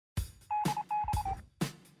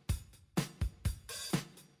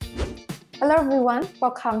Hello everyone,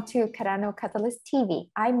 welcome to Cardano Catalyst TV.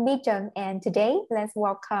 I'm Mijun and today let's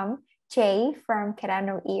welcome Jay from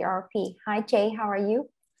Cardano ERP. Hi Jay, how are you?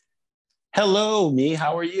 Hello, Mi.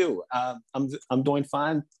 How are you? I'm doing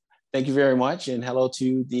fine. Thank you very much, and hello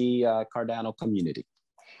to the Cardano community.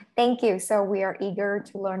 Thank you. So we are eager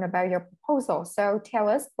to learn about your proposal. So tell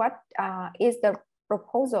us what is the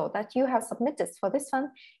proposal that you have submitted for this fund,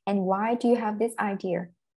 and why do you have this idea?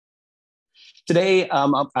 Today,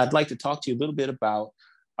 I'd like to talk to you a little bit about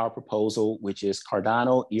our proposal, which is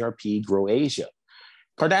Cardano ERP Grow Asia.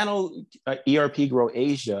 Cardano ERP Grow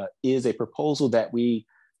Asia is a proposal that we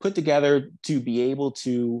put together to be able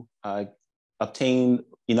to obtain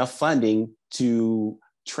enough funding to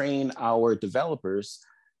train our developers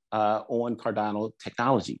on Cardano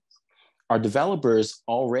technology. Our developers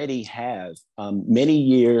already have many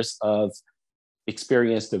years of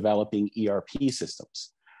experience developing ERP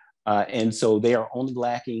systems. And so they are only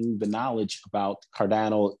lacking the knowledge about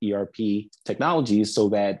Cardano ERP technologies so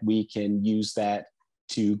that we can use that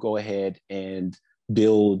to go ahead and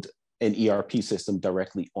build an ERP system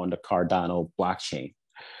directly on the Cardano blockchain.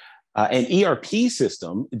 An ERP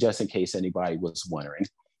system, just in case anybody was wondering,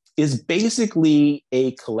 is basically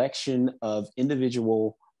a collection of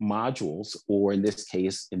individual modules, or in this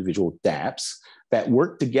case, individual dApps, that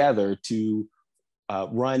work together to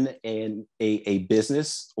run a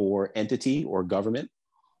business or entity or government.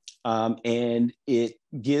 And it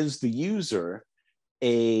gives the user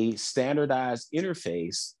a standardized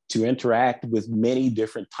interface to interact with many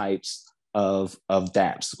different types of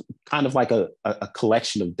dApps, kind of like a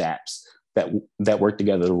collection of dApps that work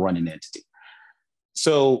together to run an entity.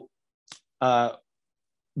 So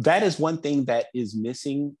that is one thing that is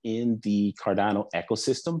missing in the Cardano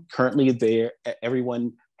ecosystem. Currently,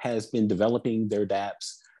 everyone has been developing their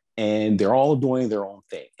dApps, and they're all doing their own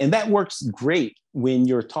thing. And that works great when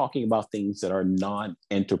you're talking about things that are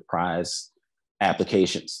non-enterprise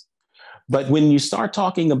applications. But when you start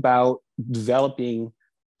talking about developing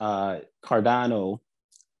Cardano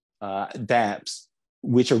dApps,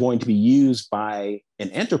 which are going to be used by an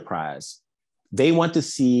enterprise, they want to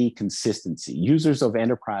see consistency. Users of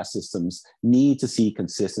enterprise systems need to see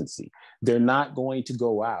consistency. They're not going to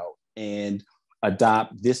go out and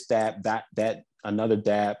adopt this dApp, that another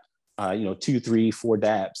dApp, 2, 3, 4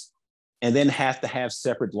 dApps, and then have to have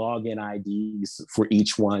separate login IDs for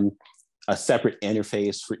each one, a separate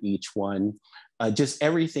interface for each one. Just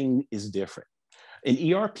everything is different. An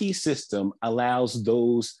ERP system allows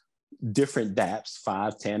those different dApps,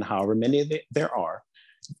 5, 10, however many there are,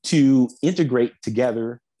 to integrate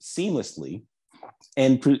together seamlessly,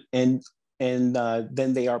 and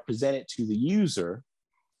then they are presented to the user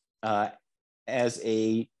as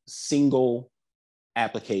a single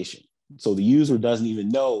application. So the user doesn't even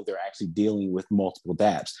know they're actually dealing with multiple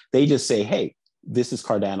dApps. They just say, hey, this is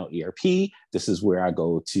Cardano ERP. This is where I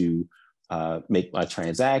go to make my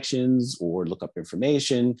transactions or look up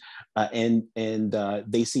information. And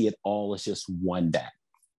they see it all as just one dApp.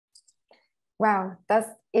 Wow,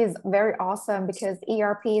 that is very awesome because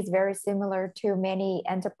ERP is very similar to many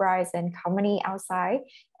enterprise and company outside,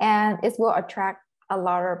 and it will attract a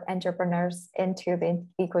lot of entrepreneurs into the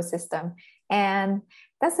ecosystem. And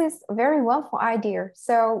this is a very wonderful idea.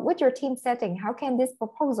 So with your team setting, how can this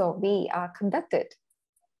proposal be conducted?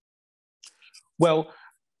 Well,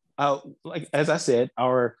 like as I said,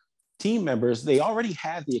 our team members, they already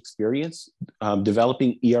have the experience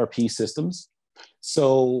developing ERP systems.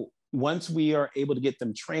 So once we are able to get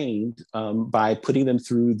them trained by putting them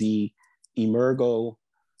through the Emurgo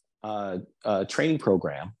training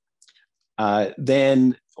program,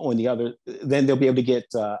 then they'll be able to get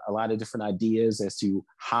a lot of different ideas as to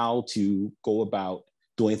how to go about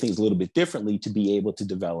doing things a little bit differently to be able to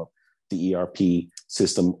develop the ERP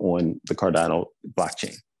system on the Cardano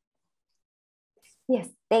blockchain. Yes,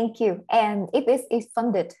 thank you. And if this is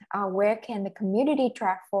funded, where can the community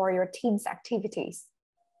track for your team's activities?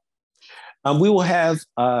 We will have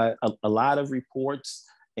a lot of reports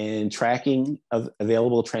and tracking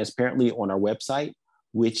available transparently on our website,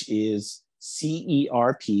 which is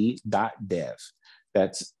cerp.dev.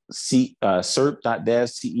 That's cerp.dev,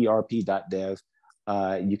 cerp.dev.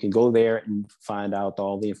 You can go there and find out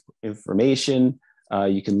all the information.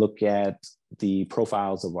 You can look at the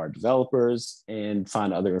profiles of our developers and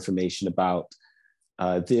find other information about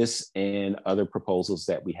this and other proposals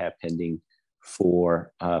that we have pending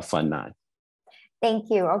for Fund9.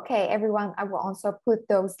 Thank you. Okay, everyone, I will also put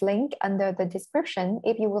those links under the description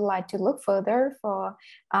if you would like to look further for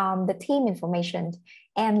the team information.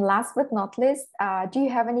 And last but not least, do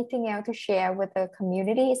you have anything else to share with the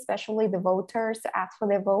community, especially the voters, to ask for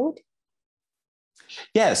their vote?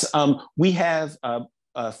 Yes, we have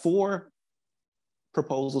 4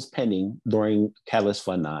 proposals pending during Catalyst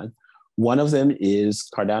Fund 9. One of them is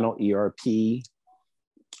Cardano ERP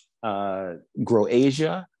Grow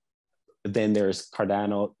Asia. Then there's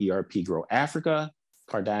Cardano ERP Grow Africa,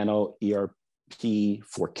 Cardano ERP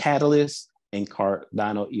for Catalyst, and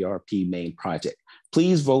Cardano ERP Main Project.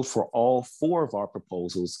 Please vote for all 4 of our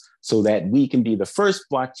proposals so that we can be the first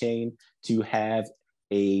blockchain to have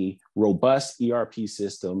a robust ERP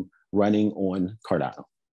system running on Cardano.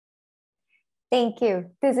 Thank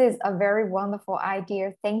you. This is a very wonderful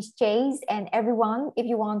idea. Thanks, Jace. And everyone, if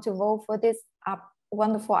you want to vote for this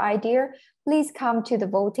wonderful idea, please come to the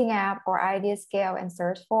voting app or idea scale and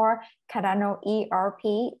search for Cardano ERP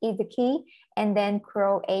is the key, and then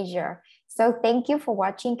Grow Asia. So thank you for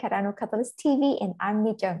watching Cardano Catalyst TV, and I'm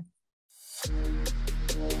Mi Jung.